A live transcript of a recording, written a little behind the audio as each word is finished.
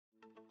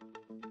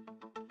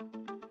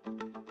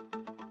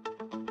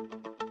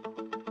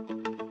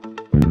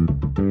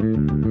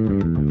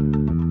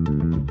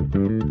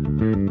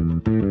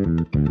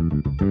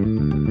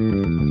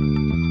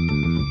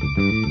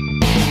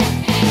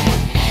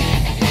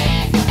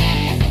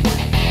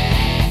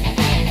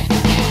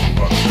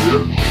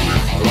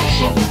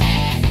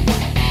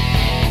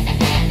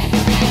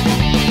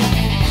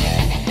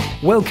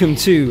Welcome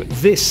to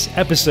this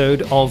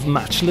episode of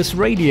Matchless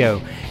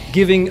Radio,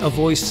 giving a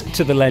voice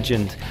to the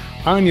legend.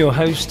 I'm your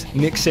host,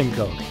 Nick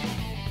Simcoe.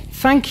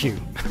 Thank you.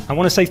 I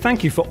want to say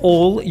thank you for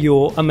all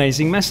your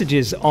amazing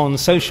messages on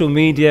social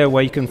media,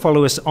 where you can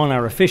follow us on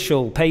our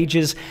official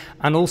pages,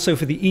 and also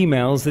for the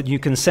emails that you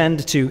can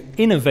send to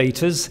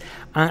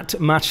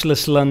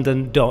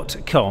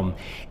innovators@matchlesslondon.com.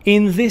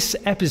 In this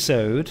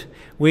episode,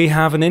 we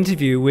have an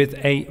interview with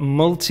a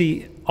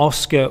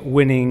multi-Oscar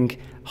winning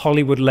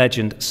Hollywood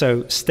legend,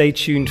 so stay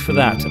tuned for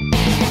that.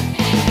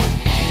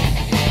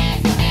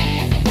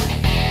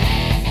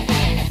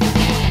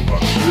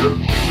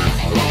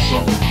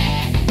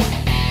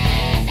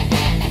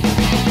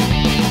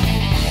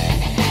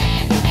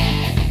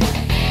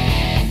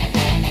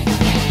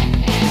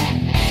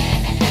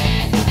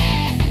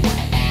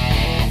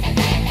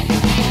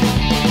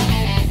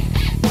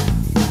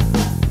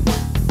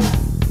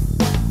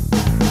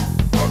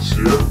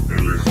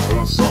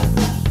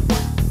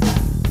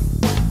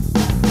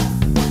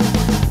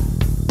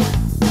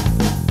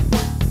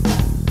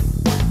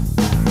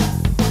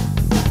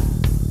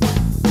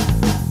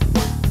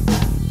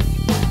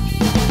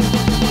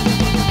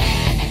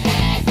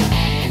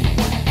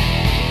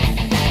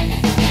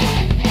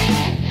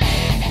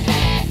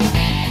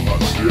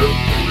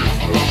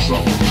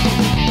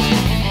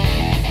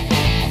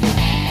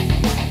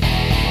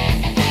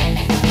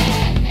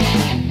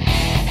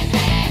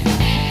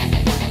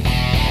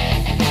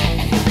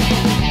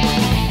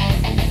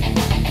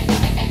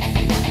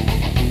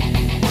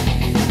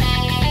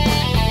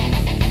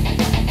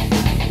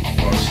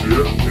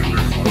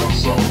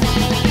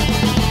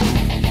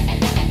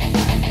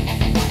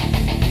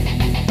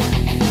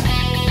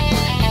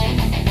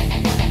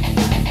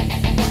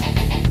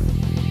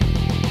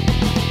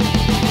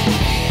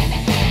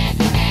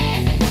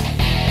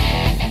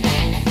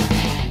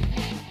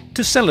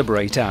 To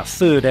celebrate our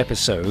third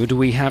episode,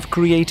 we have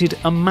created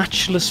a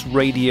Matchless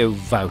Radio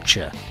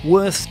voucher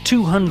worth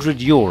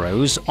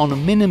 €200 on a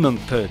minimum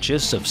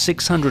purchase of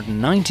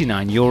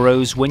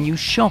 €699 when you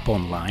shop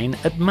online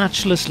at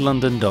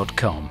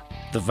matchlesslondon.com.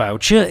 The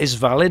voucher is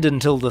valid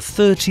until the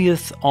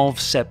 30th of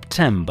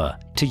September.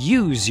 To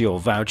use your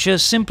voucher,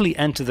 simply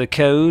enter the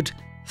code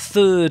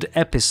third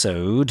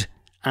episode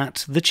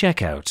at the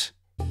checkout.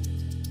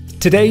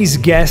 Today's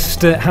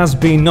guest has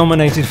been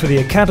nominated for the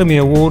Academy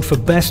Award for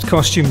Best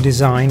Costume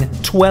Design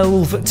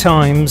 12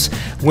 times,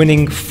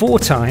 winning 4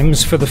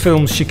 times for the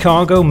films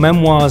Chicago,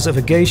 Memoirs of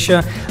a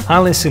Geisha,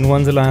 Alice in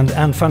Wonderland,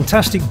 and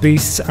Fantastic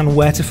Beasts and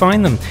Where to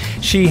Find Them.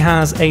 She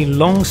has a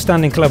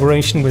long-standing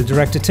collaboration with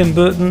director Tim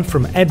Burton,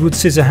 from Edward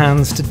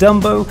Scissorhands to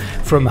Dumbo,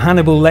 from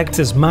Hannibal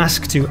Lecter's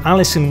Mask to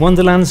Alice in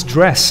Wonderland's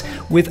Dress.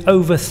 With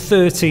over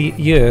 30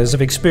 years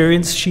of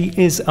experience, she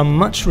is a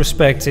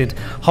much-respected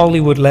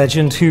Hollywood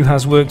legend who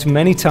has worked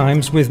many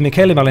times with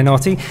Michele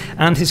Malinotti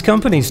and his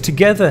companies.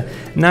 Together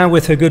now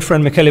with her good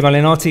friend Michele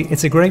Malinotti,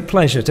 it's a great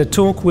pleasure to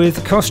talk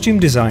with costume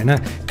designer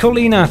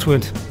Colleen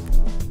Atwood.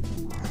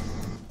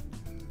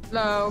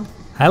 Hello.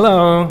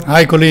 Hello.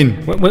 Hi,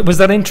 Colleen. Was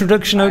that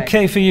introduction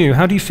okay for you?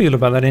 How do you feel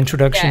about that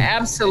introduction? Yeah,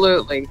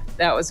 absolutely.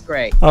 That was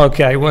great.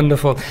 Okay,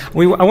 wonderful.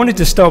 I wanted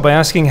to start by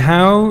asking,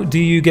 how do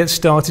you get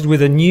started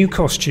with a new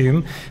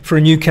costume for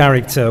a new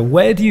character?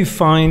 Where do you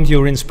find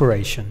your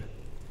inspiration?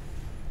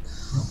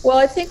 Well,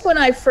 I think when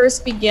I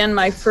first began,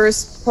 my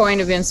first point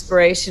of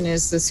inspiration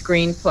is the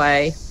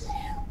screenplay,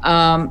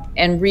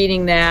 and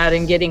reading that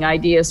and getting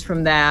ideas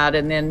from that.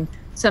 And then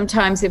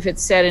sometimes if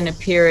it's set in a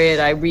period,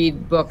 I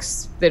read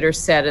books that are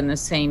set in the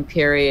same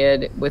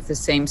period with the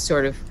same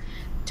sort of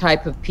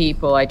type of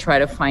people. I try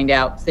to find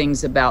out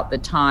things about the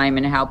time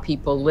and how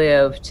people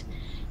lived.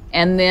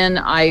 And then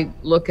I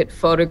look at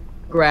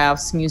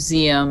photographs,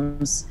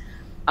 museums,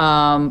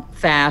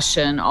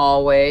 fashion,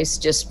 always,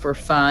 just for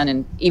fun.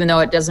 And even though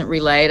it doesn't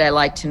relate, I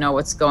like to know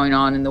what's going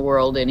on in the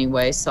world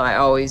anyway, so I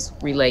always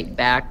relate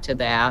back to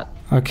that.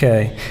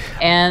 Okay.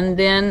 And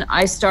then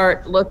I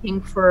start looking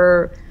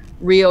for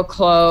real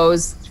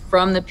clothes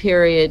from the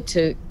period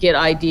to get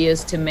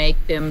ideas to make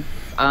them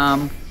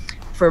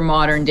for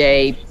modern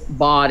day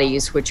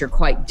bodies, which are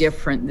quite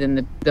different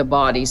than the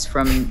bodies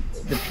from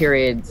the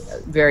period.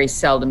 Very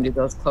seldom do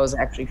those clothes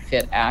actually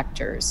fit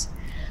actors.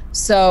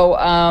 So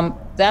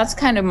that's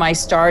kind of my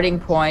starting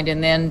point,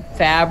 and then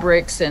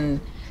fabrics and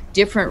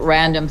different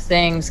random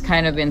things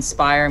kind of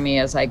inspire me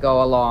as I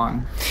go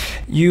along.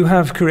 You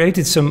have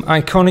created some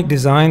iconic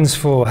designs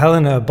for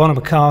Helena Bonham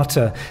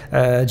Carter,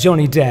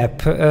 Johnny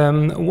Depp.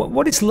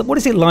 What is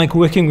it like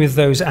working with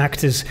those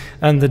actors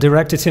and the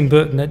director Tim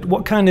Burton?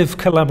 What kind of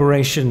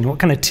collaboration, what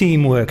kind of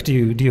teamwork do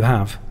you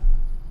have?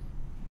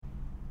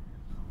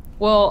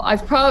 Well,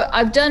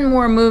 I've done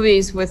more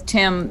movies with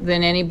Tim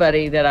than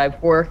anybody that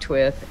I've worked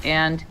with,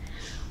 and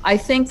I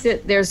think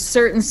that there's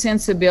certain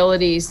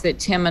sensibilities that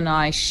Tim and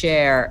I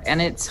share,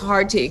 and it's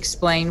hard to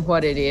explain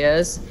what it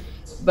is,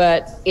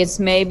 but it's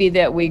maybe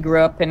that we grew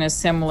up in a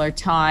similar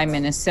time,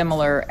 in a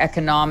similar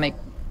economic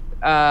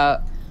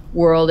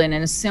world, and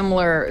in a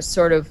similar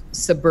sort of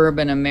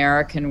suburban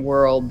American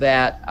world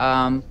that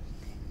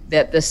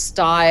that the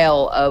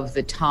style of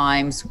the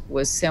times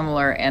was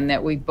similar, and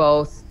that we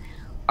both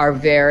are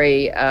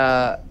very,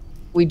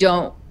 we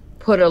don't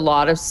put a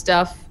lot of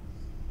stuff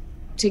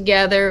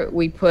together.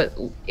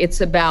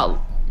 It's about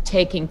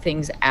taking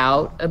things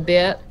out a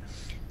bit.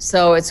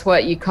 So it's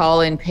what you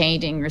call in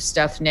painting or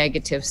stuff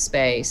negative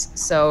space.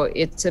 So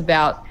it's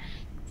about,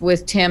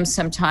 with Tim,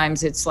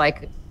 sometimes it's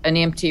like an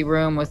empty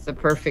room with the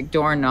perfect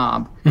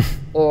doorknob.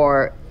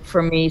 Or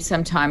for me,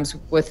 sometimes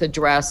with a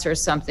dress or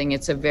something,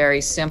 it's a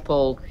very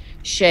simple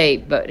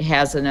shape, but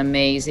has an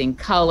amazing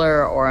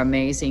color or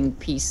amazing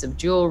piece of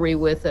jewelry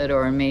with it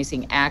or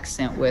amazing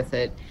accent with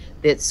it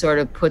that sort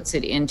of puts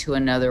it into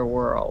another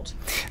world.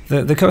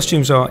 The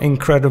costumes are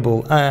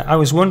incredible. I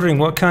was wondering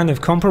what kind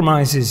of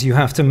compromises you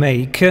have to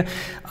make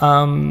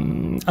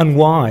and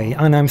why.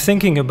 And I'm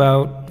thinking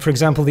about, for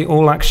example, the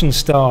all-action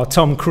star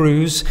Tom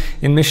Cruise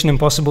in Mission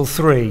Impossible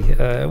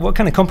 3. What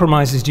kind of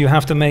compromises do you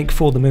have to make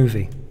for the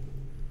movie?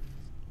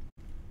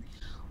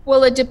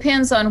 Well, it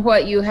depends on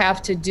what you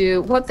have to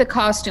do, what the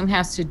costume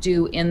has to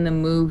do in the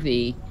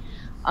movie.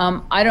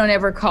 I don't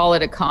ever call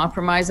it a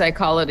compromise. I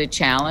call it a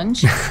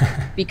challenge,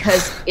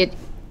 because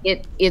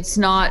it's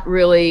not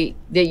really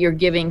that you're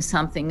giving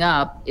something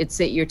up. It's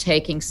that you're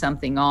taking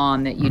something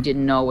on that you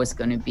didn't know was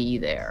going to be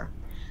there.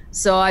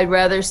 So I'd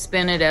rather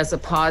spin it as a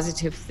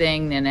positive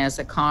thing than as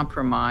a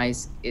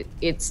compromise.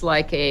 It's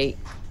like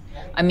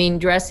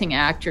dressing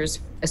actors,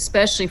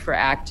 especially for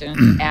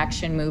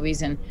action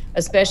movies, and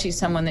especially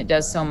someone that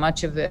does so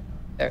much of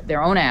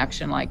their own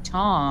action like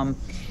Tom,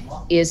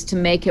 is to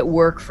make it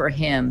work for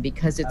him,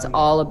 because it's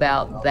all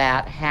about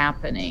that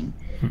happening.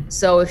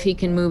 So if he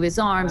can move his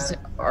arms,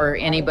 or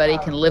anybody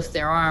can lift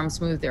their arms,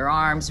 move their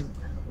arms,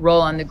 roll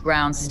on the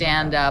ground,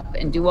 stand up,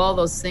 and do all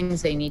those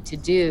things they need to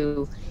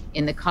do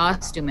in the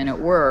costume, and it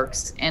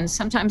works. And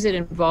sometimes it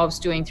involves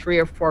doing 3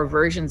 or 4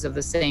 versions of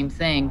the same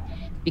thing,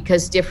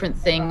 because different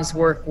things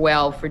work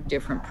well for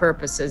different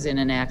purposes in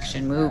an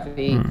action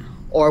movie.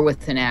 Or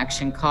with an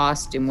action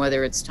costume,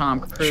 whether it's Tom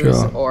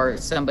Cruise or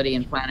somebody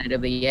in Planet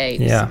of the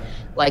Apes. Yeah.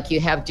 Like,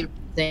 you have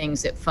different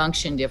things that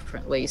function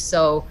differently.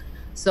 So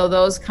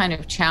those kind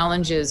of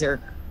challenges are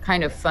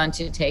kind of fun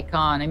to take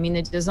on. I mean,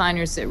 the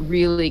designers that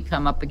really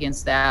come up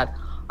against that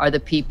are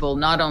the people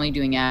not only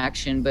doing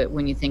action, but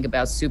when you think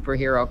about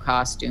superhero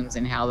costumes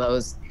and how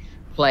those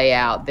play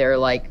out,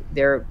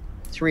 they're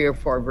 3 or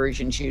 4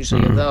 versions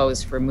usually of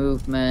those for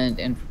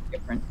movement and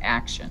different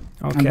action.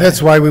 Okay. And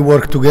that's why we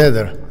work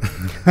together.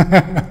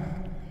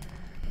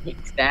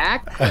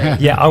 Exactly.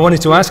 Yeah, I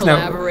wanted to ask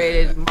now.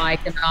 Collaborated,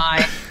 Mike and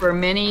I, for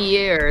many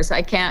years.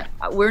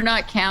 We're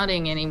not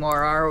counting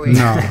anymore, are we?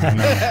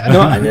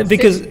 No,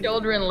 because 6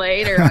 children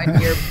later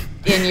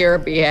in your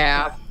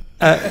behalf.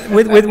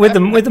 With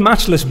the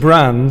Matchless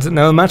brand,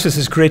 now Matchless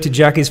has created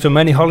jackets for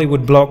many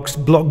Hollywood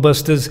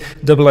blockbusters,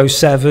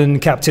 007,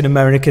 Captain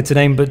America, to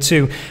name but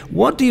 2.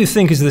 What do you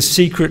think is the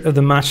secret of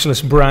the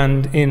Matchless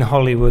brand in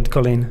Hollywood,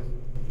 Colleen?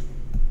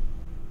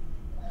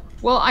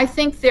 Well, I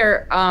think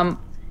they're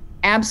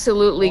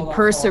absolutely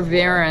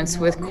perseverance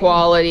with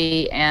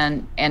quality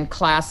and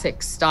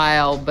classic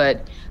style,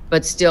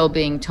 but still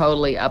being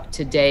totally up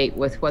to date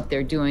with what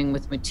they're doing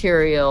with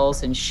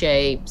materials and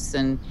shapes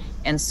and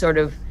sort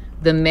of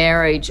the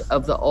marriage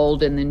of the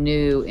old and the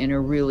new in a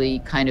really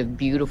kind of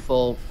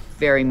beautiful,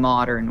 very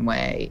modern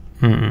way.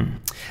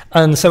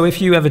 And so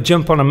if you ever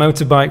jump on a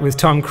motorbike with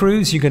Tom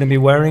Cruise, you're going to be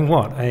wearing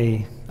what?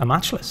 A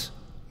Matchless?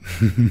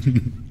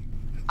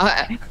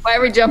 If I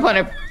ever jump on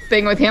a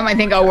thing with him, I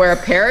think I'll wear a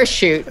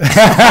parachute.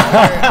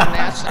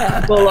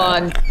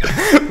 Full-on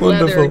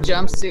leather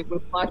jumpsuit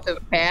with lots of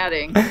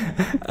padding.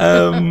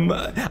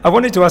 I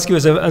wanted to ask you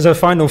as a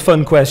final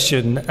fun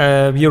question.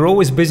 You're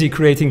always busy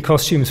creating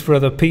costumes for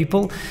other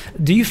people.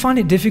 Do you find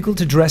it difficult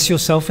to dress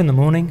yourself in the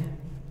morning?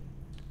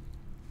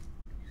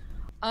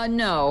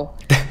 No.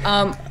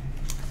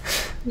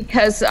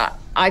 Because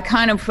I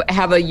kind of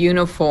have a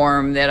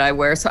uniform that I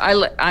wear. So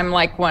I'm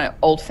like one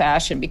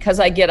old-fashioned, because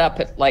I get up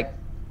at like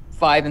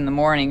 5 in the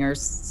morning or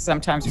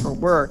sometimes for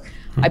work.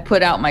 I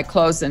put out my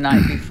clothes the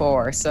night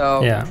before.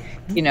 So,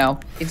 you know,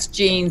 it's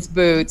jeans,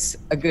 boots,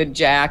 a good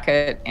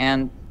jacket,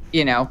 and,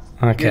 you know,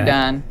 you're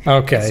done.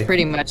 Okay. It's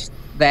pretty much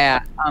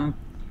that.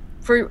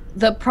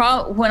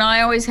 When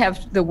I always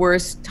have the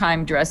worst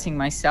time dressing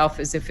myself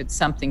is if it's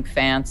something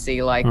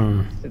fancy,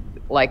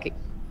 like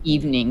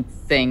evening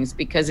things,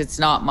 because it's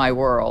not my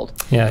world.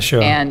 Yeah,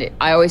 sure. And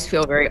I always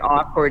feel very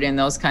awkward in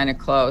those kind of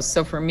clothes.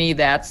 So for me,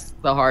 that's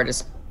the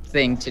hardest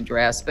thing to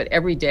dress. But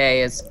every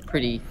day is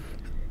pretty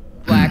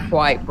black,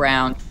 white,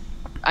 brown.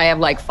 I have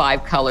like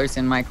 5 colors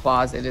in my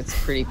closet. It's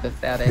pretty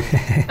pathetic.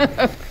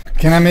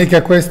 Can I make a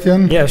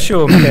question? Yeah,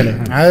 sure,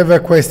 Michele. I have a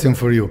question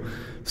for you.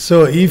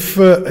 So if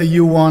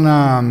you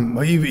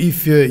wanna,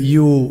 if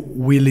you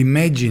will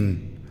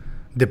imagine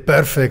the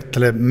perfect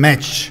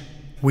match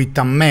with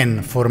a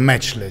man for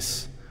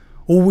Matchless,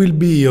 who will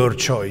be your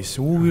choice?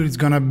 Who is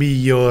gonna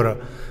be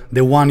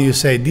the one you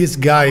say, this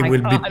guy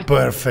will be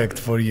perfect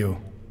for you?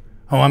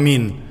 Oh, I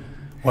mean,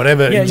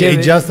 whatever.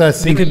 It's just a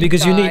thing.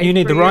 Because you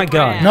need the right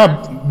guy.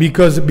 No,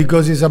 because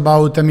it's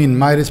about, I mean,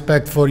 my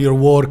respect for your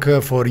work,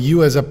 for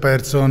you as a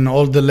person,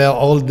 all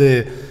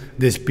the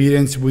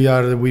experience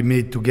we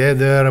made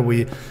together.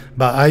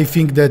 But I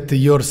think that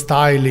your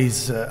style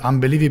is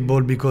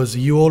unbelievable because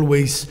you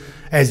always,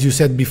 as you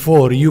said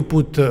before, you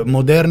put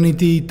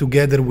modernity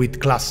together with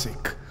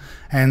classic.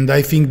 And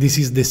I think this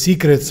is the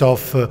secrets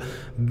of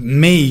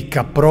make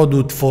a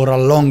product for a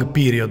long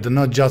period,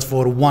 not just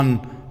for one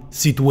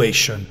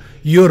situation.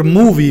 Your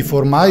movie,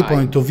 from my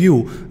point of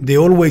view, they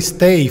always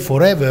stay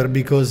forever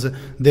because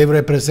they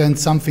represent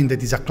something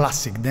that is a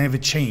classic, they never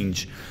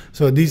change.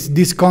 So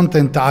this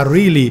content are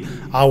really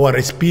our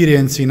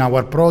experience in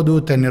our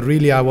product and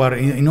really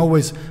in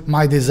always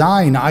my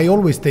design. I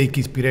always take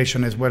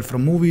inspiration as well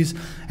from movies,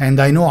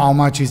 and I know how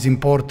much is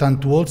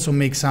important to also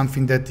make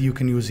something that you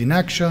can use in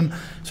action.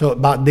 So,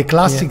 but the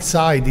classic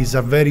side is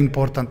a very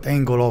important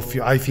angle of,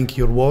 I think,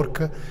 your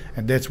work,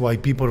 and that's why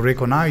people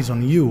recognize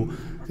on you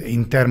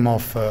in terms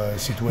of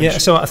situation. Yeah,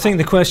 so I think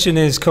the question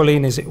is,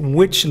 Colleen, is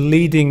which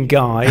leading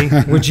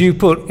guy would you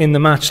put in the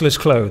Matchless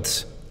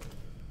clothes?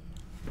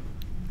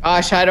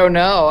 Gosh, I don't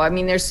know. I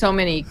mean, there's so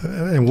many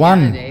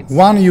candidates.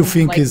 One you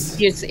think like, is...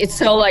 It's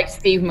so like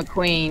Steve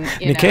McQueen.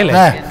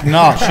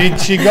 No,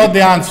 she got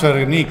the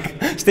answer, Nick.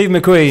 Steve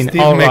McQueen.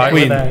 Steve All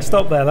McQueen. Right,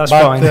 stop there, that's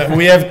fine.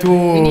 We have to...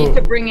 We need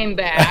to bring him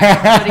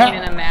back, put him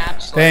in a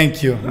match.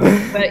 Thank you.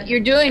 But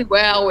you're doing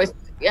well with...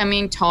 I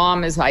mean,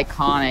 Tom is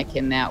iconic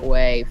in that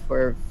way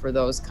for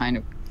those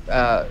kind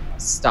of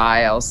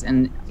styles.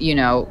 And, you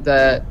know,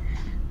 the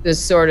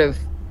sort of...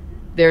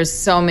 There's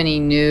so many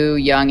new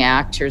young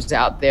actors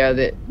out there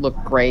that look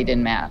great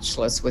in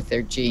Matchless with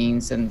their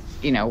jeans and,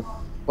 you know,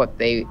 what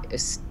they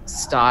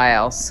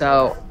style.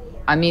 So,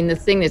 I mean, the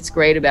thing that's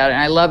great about it,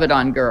 and I love it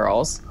on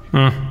girls,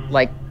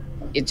 like,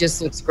 it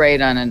just looks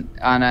great on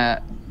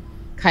a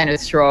kind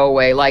of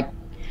throwaway. Like,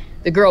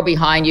 the girl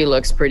behind you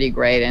looks pretty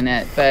great in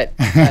it, but...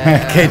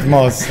 Kate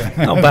Moss.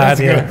 Not bad,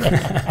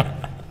 yeah.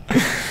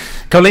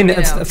 Colleen,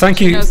 thank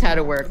you. She knows how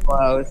to wear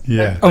clothes.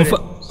 Yeah.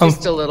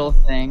 Just a little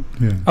thing.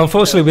 Yeah.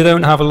 Unfortunately, we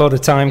don't have a lot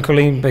of time,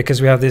 Colleen,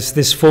 because we have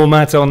this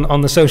format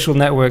on the social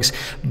networks.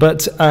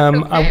 But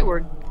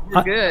we're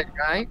good,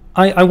 right?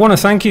 I want to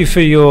thank you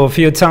for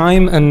your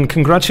time and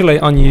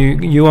congratulate on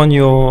you on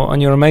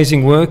your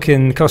amazing work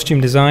in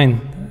costume design.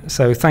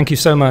 So thank you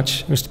so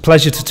much. It was a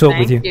pleasure to talk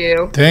with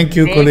you. Thank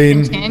you,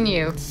 Colleen.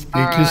 Continue.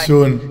 Speak to you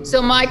soon.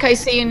 So, Mike, I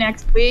see you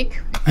next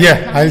week.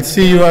 Yeah, I'll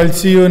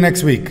see you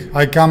next week.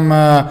 I come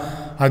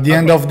at the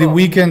end of the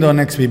weekend or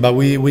next week, but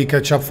we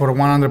catch up for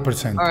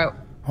 100%. All right.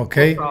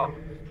 Okay.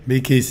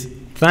 Big kiss.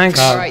 Thanks.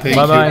 All right.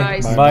 Bye-bye.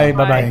 Bye.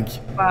 Bye.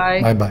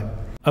 Bye. Bye-bye.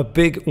 A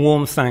big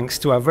warm thanks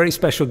to our very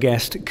special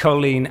guest,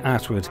 Colleen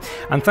Atwood.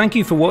 And thank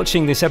you for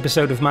watching this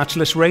episode of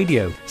Matchless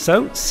Radio.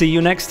 So, see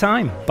you next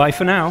time. Bye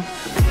for now.